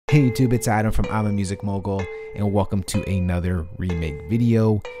Hey YouTube, it's Adam from I'm a Music Mogul, and welcome to another remake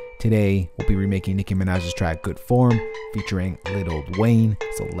video. Today, we'll be remaking Nicki Minaj's track Good Form, featuring Lil Wayne,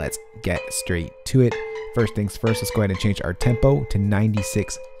 so let's get straight to it. First things first, let's go ahead and change our tempo to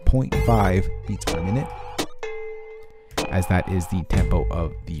 96.5 beats per minute, as that is the tempo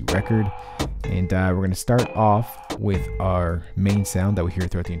of the record. And we're going to start off with our main sound that we hear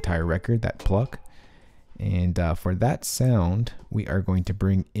throughout the entire record, that pluck. And for that sound, we are going to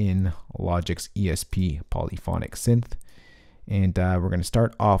bring in Logic's ESP polyphonic synth. And we're going to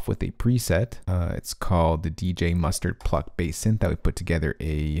start off with a preset. It's called the DJ Mustard Pluck Bass Synth that we put together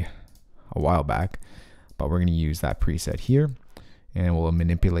a while back. But we're going to use that preset here, and we'll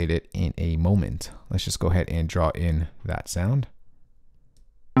manipulate it in a moment. Let's just go ahead and draw in that sound.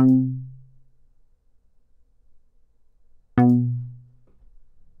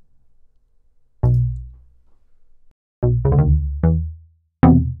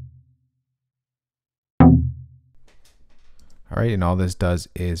 All right, and all this does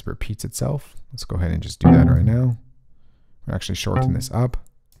is repeats itself. Let's go ahead and just do that right now. We're actually shorten this up,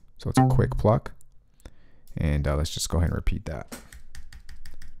 so it's a quick pluck. And let's just go ahead and repeat that.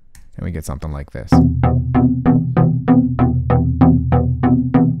 And we get something like this. All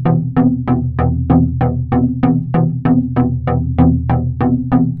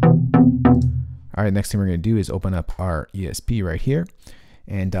right, next thing we're gonna do is open up our ESP right here.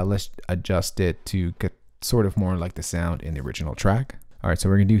 And let's adjust it to get sort of more like the sound in the original track. All right, so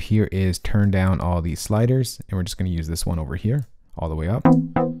what we're gonna do here is turn down all these sliders, and we're just gonna use this one over here all the way up.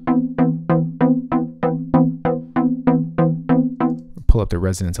 Pull up the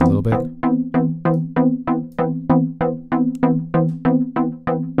resonance a little bit.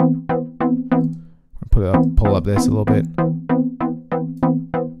 Pull up this a little bit.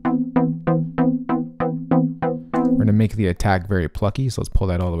 We're gonna make the attack very plucky, so let's pull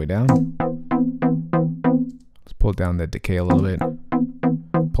that all the way down. Pull down the decay a little bit.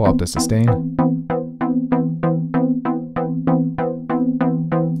 Pull up the sustain.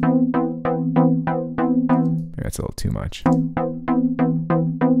 Maybe that's a little too much.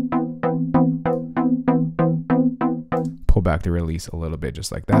 Pull back the release a little bit,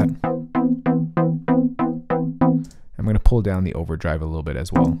 just like that. I'm going to pull down the overdrive a little bit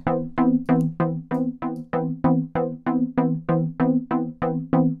as well.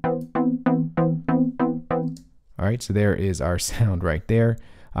 All right, so there is our sound right there.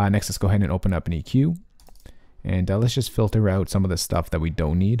 Next, let's go ahead and open up an EQ. And let's just filter out some of the stuff that we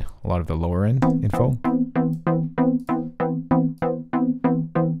don't need, a lot of the lower end info.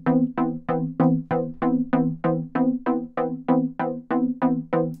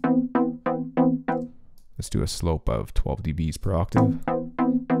 Let's do a slope of 12 dBs per octave.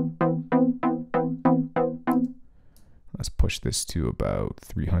 Let's push this to about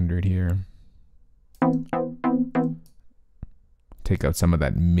 300 here. Take out some of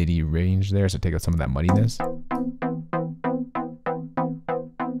that MIDI range there, so take out some of that muddiness.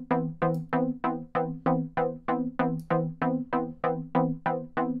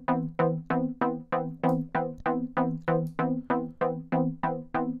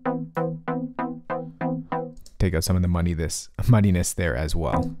 Take out some of the muddiness there as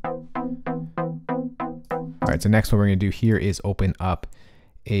well. All right, so next what we're gonna do here is open up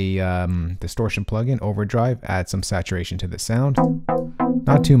a distortion plugin, overdrive, add some saturation to the sound.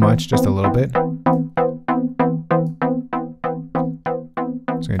 Not too much, just a little bit.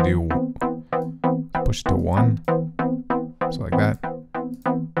 Just gonna push it to 1, so like that.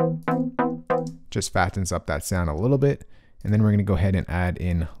 Just fattens up that sound a little bit, and then we're gonna go ahead and add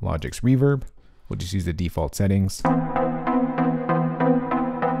in Logic's reverb. We'll just use the default settings.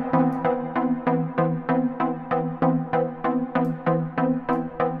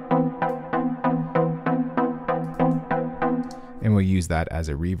 And we'll use that as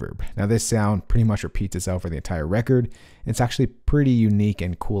a reverb. Now this sound pretty much repeats itself for the entire record. It's actually pretty unique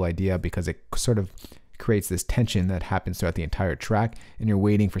and cool idea because it sort of creates this tension that happens throughout the entire track, and you're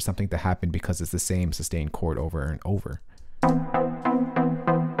waiting for something to happen because it's the same sustained chord over and over.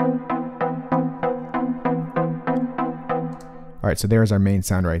 All right, so there's our main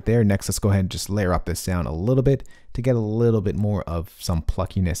sound right there. Next, let's go ahead and just layer up this sound a little bit to get a little bit more of some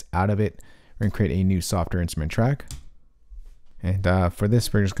pluckiness out of it. We're gonna create a new softer instrument track. And for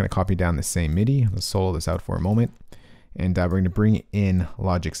this, we're just going to copy down the same MIDI. Let's solo this out for a moment. And we're going to bring in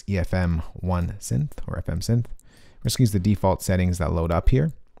Logic's EFM1 synth, or FM synth. We're just going to use the default settings that load up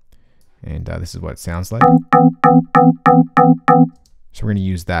here. And this is what it sounds like. So we're going to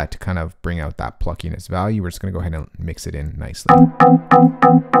use that to kind of bring out that pluckiness value. We're just going to go ahead and mix it in nicely.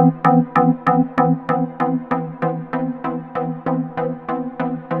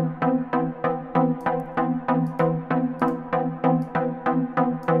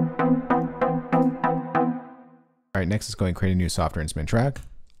 right, next is going to create a new software instrument track.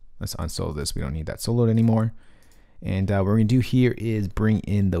 Let's unsolo this. We don't need that soloed anymore. And what we're going to do here is bring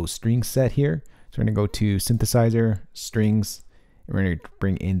in those strings set here. So we're going to go to synthesizer, strings, and we're going to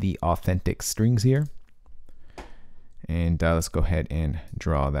bring in the authentic strings here. And let's go ahead and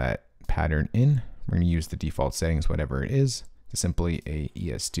draw that pattern in. We're going to use the default settings, whatever it is. It's simply a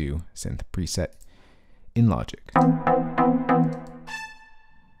ES2 synth preset in Logic.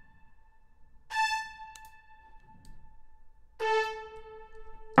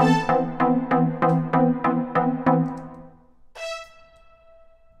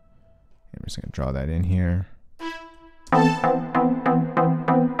 I'm just going to draw that in here.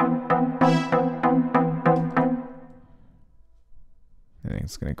 And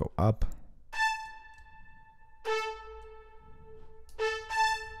it's going to go up.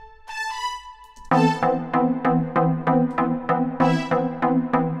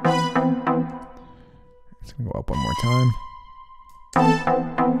 It's going to go up one more time.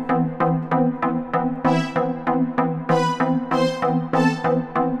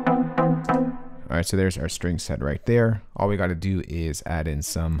 All right, so there's our string set right there. All we got to do is add in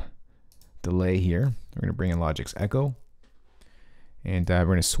some delay here. We're going to bring in Logic's echo. And we're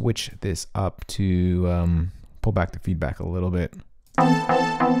going to switch this up to pull back the feedback a little bit.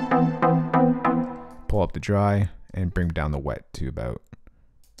 Pull up the dry and bring down the wet to about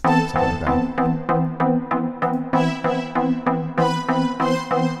something like that.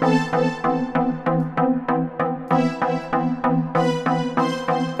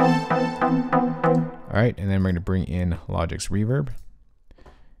 All right, and then we're going to bring in Logic's reverb.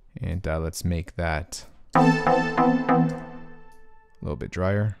 And let's make that a little bit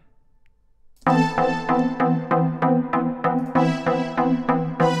drier. All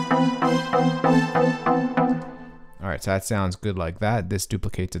right, so that sounds good like that. This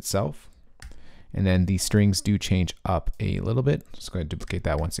duplicates itself. And then the strings do change up a little bit. Let's go ahead and duplicate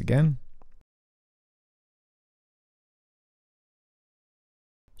that once again.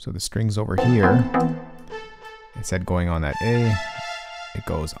 So the strings over here, instead of going on that A, it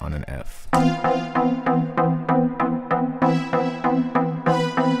goes on an F.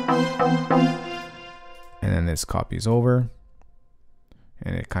 And then this copies over,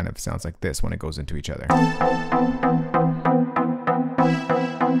 and it kind of sounds like this when it goes into each other.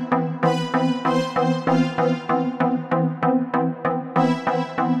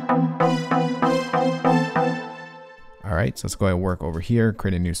 All right, so let's go ahead and work over here,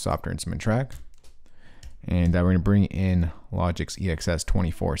 create a new software instrument track. And we're going to bring in Logic's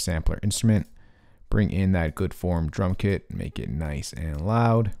EXS24 sampler instrument, bring in that good form drum kit, make it nice and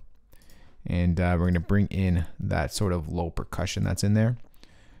loud. And we're going to bring in that sort of low percussion that's in there.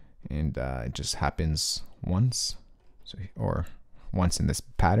 And it just happens once, or once in this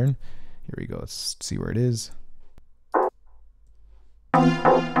pattern. Here we go, let's see where it is.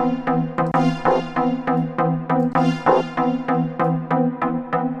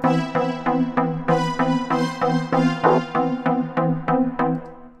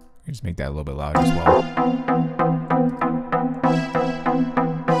 Just make that a little bit louder as well.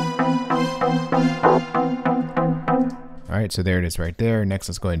 All right, so there it is right there. Next,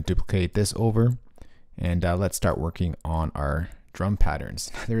 let's go ahead and duplicate this over, and let's start working on our drum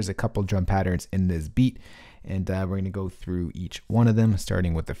patterns. There's a couple drum patterns in this beat, and we're going to go through each one of them,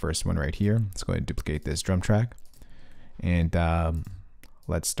 starting with the first one right here. Let's go ahead and duplicate this drum track, and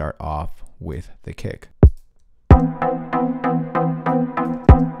let's start off with the kick.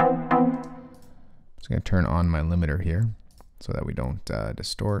 Just going to turn on my limiter here so that we don't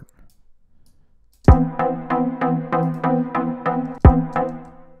distort.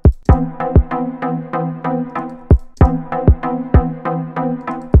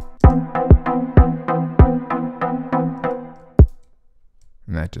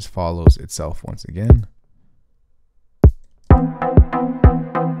 And that just follows itself once again.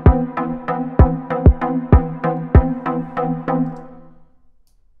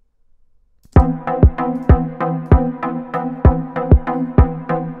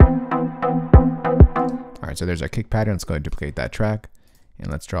 All right, so there's our kick pattern. Let's go ahead and duplicate that track,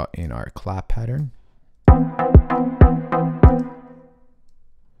 and let's draw in our clap pattern.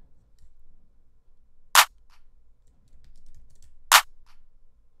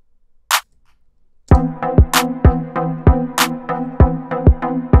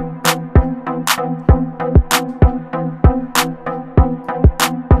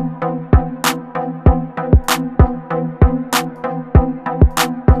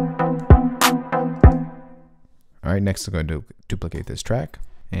 All right, next I'm going to duplicate this track,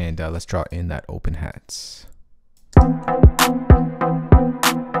 and let's draw in that open hats.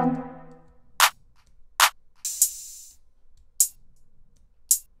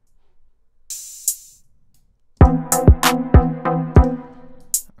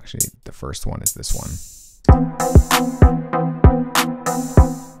 Actually, the first one is this one.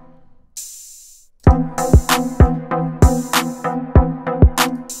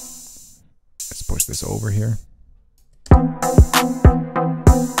 Let's push this over here. All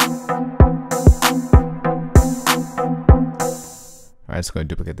right, let's go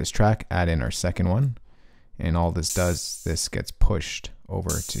duplicate this track, add in our second one. And all this does, this gets pushed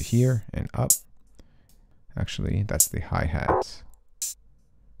over to here and up. Actually, that's the hi-hat.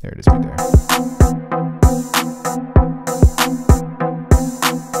 There it is right there.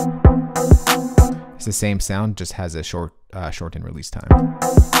 It's the same sound, just has a shortened release time.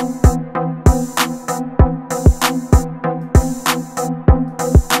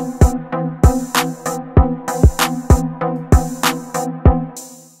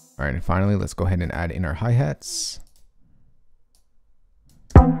 All right, and finally, let's go ahead and add in our hi-hats.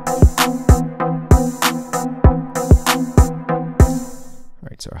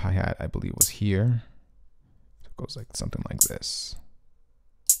 So our hi-hat, I believe, was here. So it goes like something like this.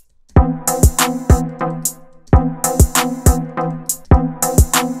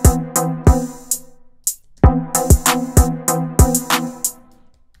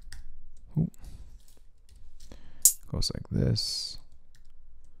 Ooh. Goes like this.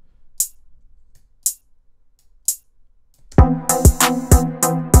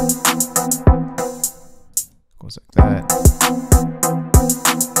 Goes like that.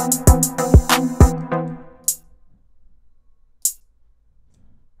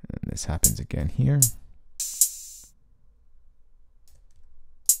 This happens again here.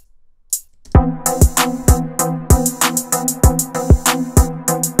 And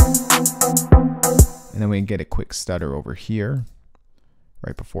then we can get a quick stutter over here,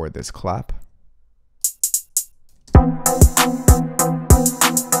 right before this clap.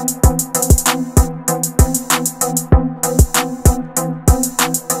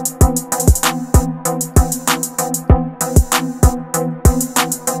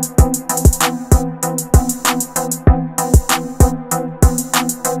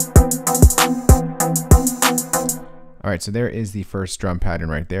 Alright, so there is the first drum pattern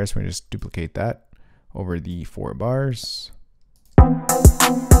right there. So we just duplicate that over the 4 bars.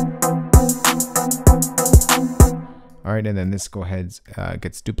 Alright, and then this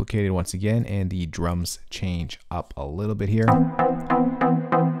gets duplicated once again, and the drums change up a little bit here.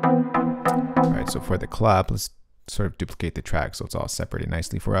 Alright, so for the clap, let's sort of duplicate the track so it's all separated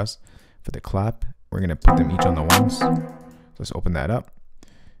nicely for us. For the clap, we're going to put them each on the ones. So let's open that up,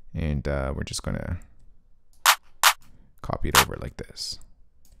 and we're just going to copy it over like this.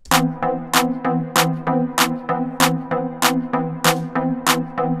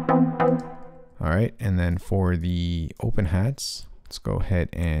 All right, and then for the open hats, let's go ahead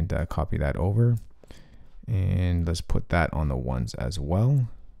and copy that over, and let's put that on the ones as well,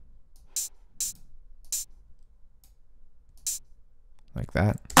 like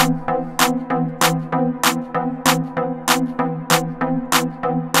that.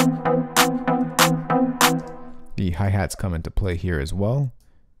 The hi-hats come into play here as well,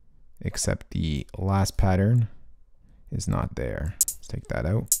 except the last pattern is not there. Let's take that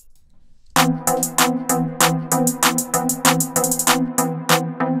out.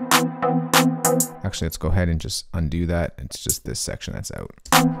 Actually, let's go ahead and just undo that. It's just this section that's out.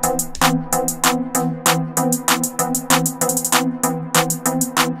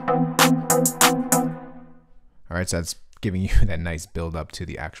 All right, so that's giving you that nice build up to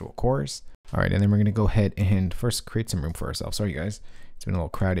the actual chorus. All right, and then we're gonna go ahead and first create some room for ourselves. Sorry guys, it's been a little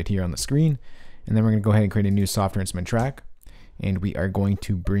crowded here on the screen. And then we're gonna go ahead and create a new software instrument track. And we are going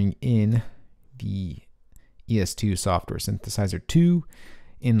to bring in the ES2 software synthesizer 2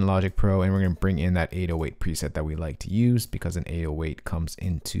 in Logic Pro, and we're going to bring in that 808 preset that we like to use because an 808 comes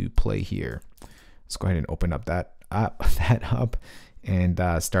into play here. Let's go ahead and open up that up and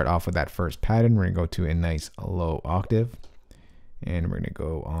start off with that first pattern. We're going to go to a nice low octave, and we're going to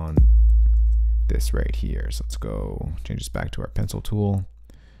go on this right here. So let's go change this back to our pencil tool.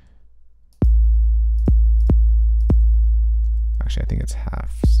 Actually, I think it's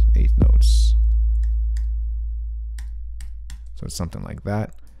 8 notes. So it's something like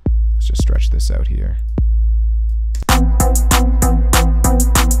that. Let's just stretch this out here. All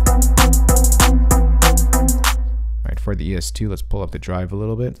right, for the ES2, let's pull up the drive a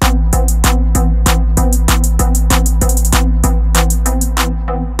little bit.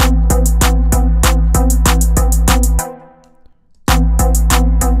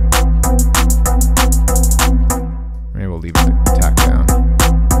 Maybe we'll leave it tack down.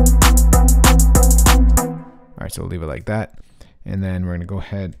 All right, so we'll leave it like that. And then we're going to go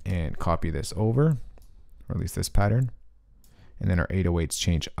ahead and copy this over, or at least this pattern. And then our 808s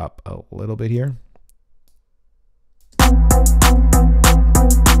change up a little bit here.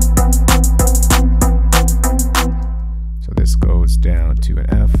 So this goes down to an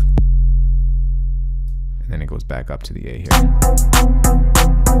F. And then it goes back up to the A here.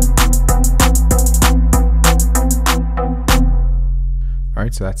 All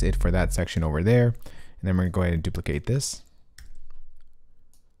right, so that's it for that section over there. And then we're gonna go ahead and duplicate this.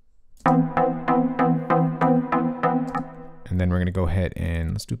 And then we're gonna go ahead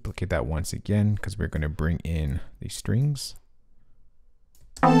and let's duplicate that once again because we're gonna bring in the strings.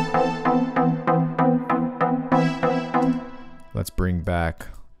 Let's bring back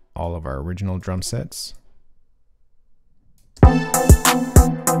all of our original drum sets. All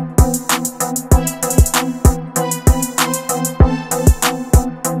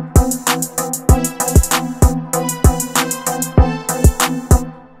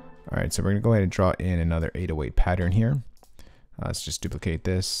right, so we're gonna go ahead and draw in another 808 pattern here. Let's just duplicate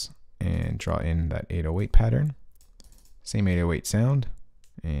this and draw in that 808 pattern. Same 808 sound,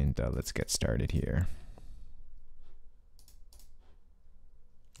 and let's get started here.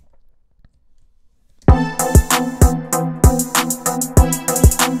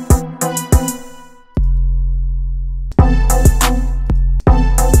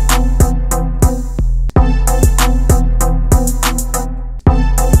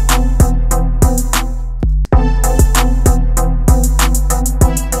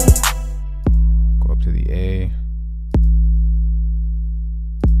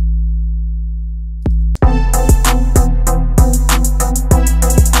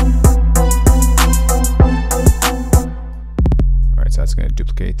 That's going to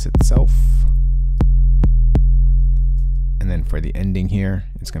duplicate itself. And then for the ending here,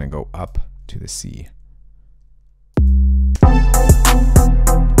 it's going to go up to the C. All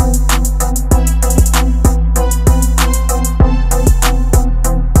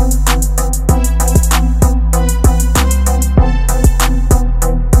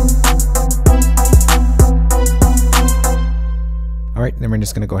right, then we're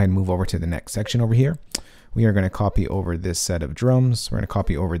just going to go ahead and move over to the next section over here. We are going to copy over this set of drums. We're going to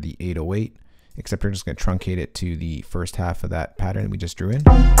copy over the 808, except we're just going to truncate it to the first half of that pattern that we just drew in.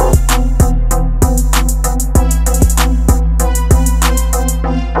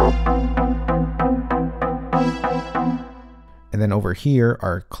 And then over here,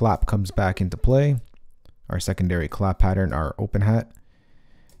 our clap comes back into play. Our secondary clap pattern, our open hat,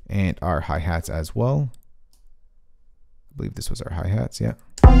 and our hi-hats as well. I believe this was our hi-hats, yeah.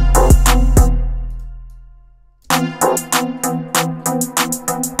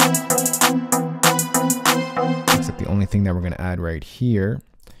 Except the only thing that we're going to add right here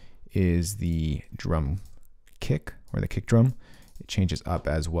is the drum kick, or the kick drum. It changes up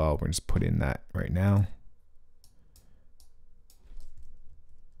as well. We're going to just put in that right now.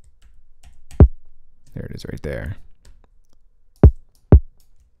 There it is right there.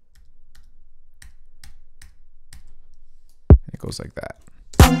 It goes like that.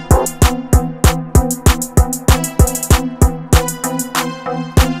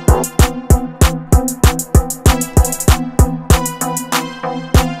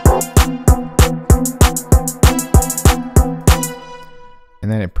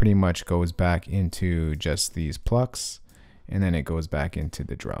 And then it pretty much goes back into just these plucks, and then it goes back into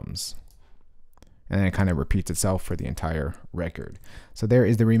the drums. And then it kind of repeats itself for the entire record. So there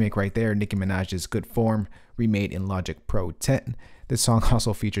is the remake right there. Nicki Minaj's Good Form, remade in Logic Pro 10. This song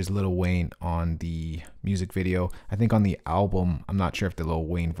also features Lil Wayne on the music video. I think on the album, I'm not sure if the Lil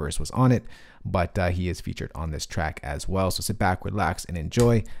Wayne verse was on it, but he is featured on this track as well. So sit back, relax, and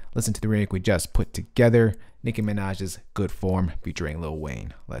enjoy. Listen to the remake we just put together. Nicki Minaj's Good Form featuring Lil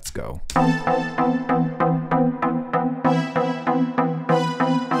Wayne. Let's go.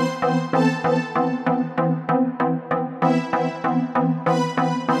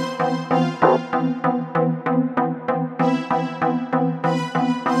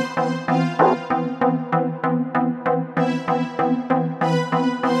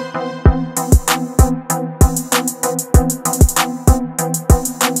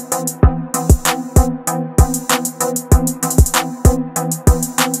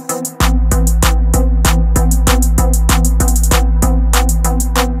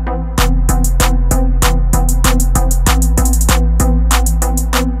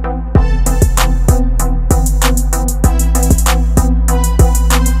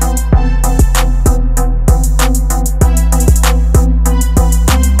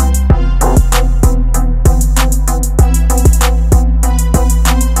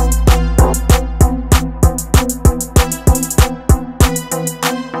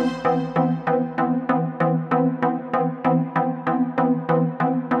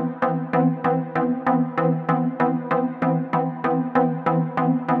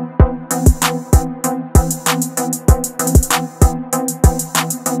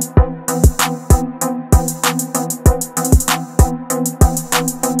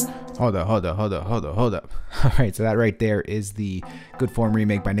 Hold up. All right, so that right there is the Good Form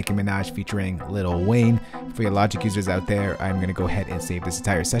remake by Nicki Minaj featuring Lil Wayne. For your Logic users out there, I'm gonna go ahead and save this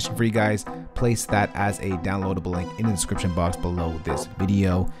entire session for you guys. Place that as a downloadable link in the description box below this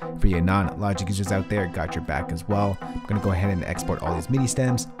video. For your non-Logic users out there, got your back as well. I'm gonna go ahead and export all these MIDI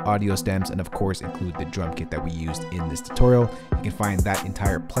stems, audio stems, and of course include the drum kit that we used in this tutorial. You can find that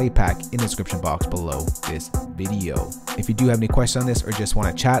entire play pack in the description box below this video. If you do have any questions on this or just want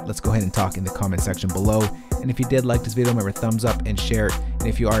to chat, let's go ahead and talk in the comment section below. And if you did like this video, remember thumbs up and share it. And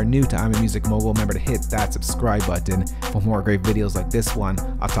if you are new to I'm a Music Mogul, remember to hit that subscribe button for more great videos like this one.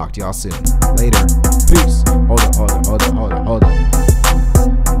 I'll talk to y'all soon. Later. Peace. Hold up.